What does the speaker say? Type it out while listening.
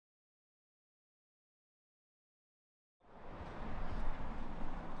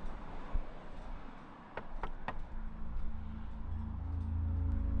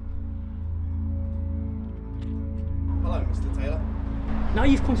Now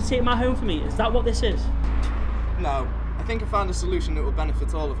you've come to take my home from me. Is that what this is? No. I think I found a solution that will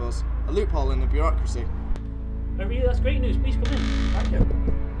benefit all of us. A loophole in the bureaucracy. Oh really? That's great news. Please come in. Thank you.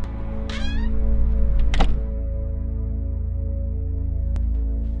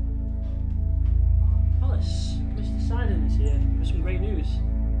 Alice, Mr. Sidon is here with some great news.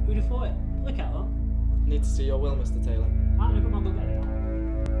 Who'd have thought it? Look at that. Need to see your will, Mr. Taylor. I'm gonna put my book at it.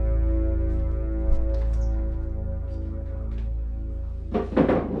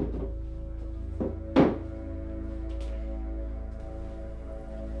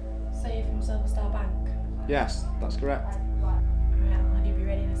 So you're from Silver Star Bank? Yes, that's correct. Right, I'll have you be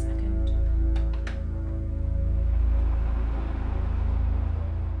ready in a second.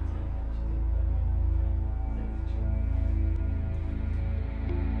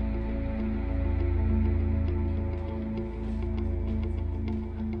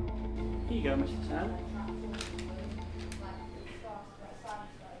 Here you go, Mr. Sidon.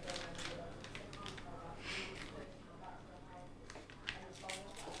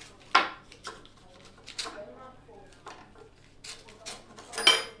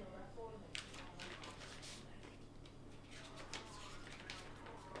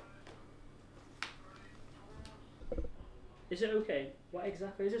 Is it okay? What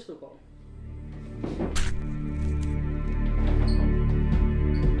exactly is this loophole?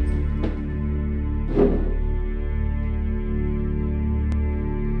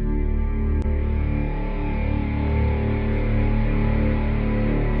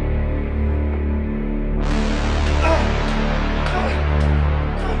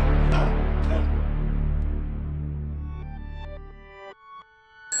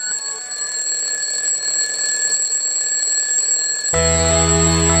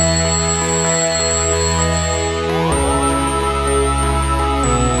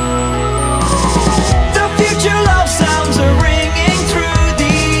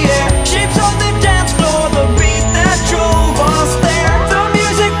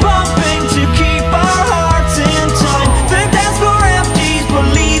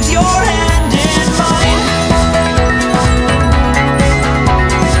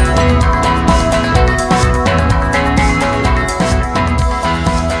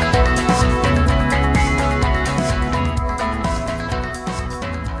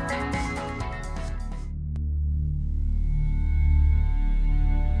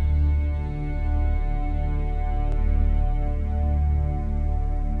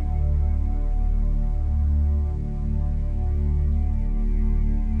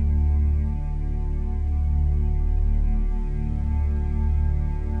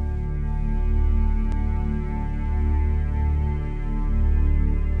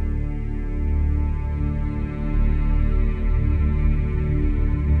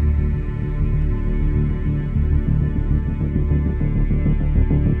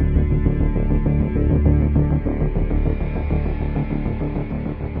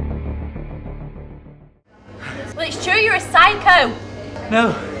 Well, it's true, you're a psycho.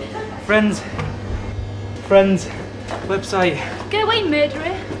 No. Friends, website. Go away,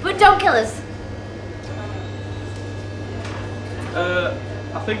 murderer. But don't kill us.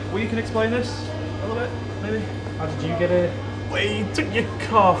 I think we can explain this a little bit, maybe. How did you get it? We took your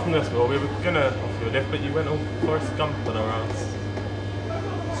car from the school. We were gonna offer you a lift, but you went all Forrest Gump on our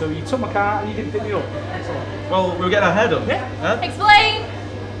ass. So you took my car and you didn't pick me up? Well, we were getting our head on. Yeah. Huh? Explain.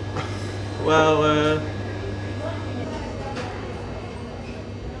 Well,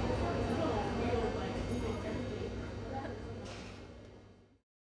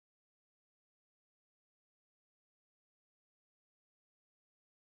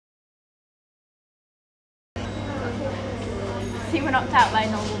 So you were knocked out by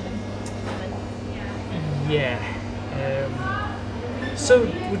an old woman. Yeah. So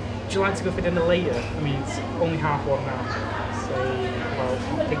would you like to go for dinner later? I mean, it's only 1:30 now. Say, well,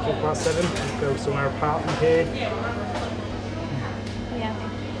 I'll pick you up about 7 and go somewhere apart from here. Yeah.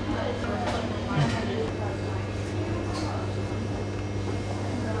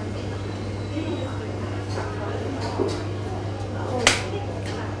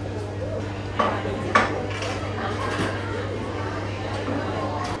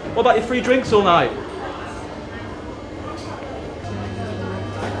 what about your free drinks all night?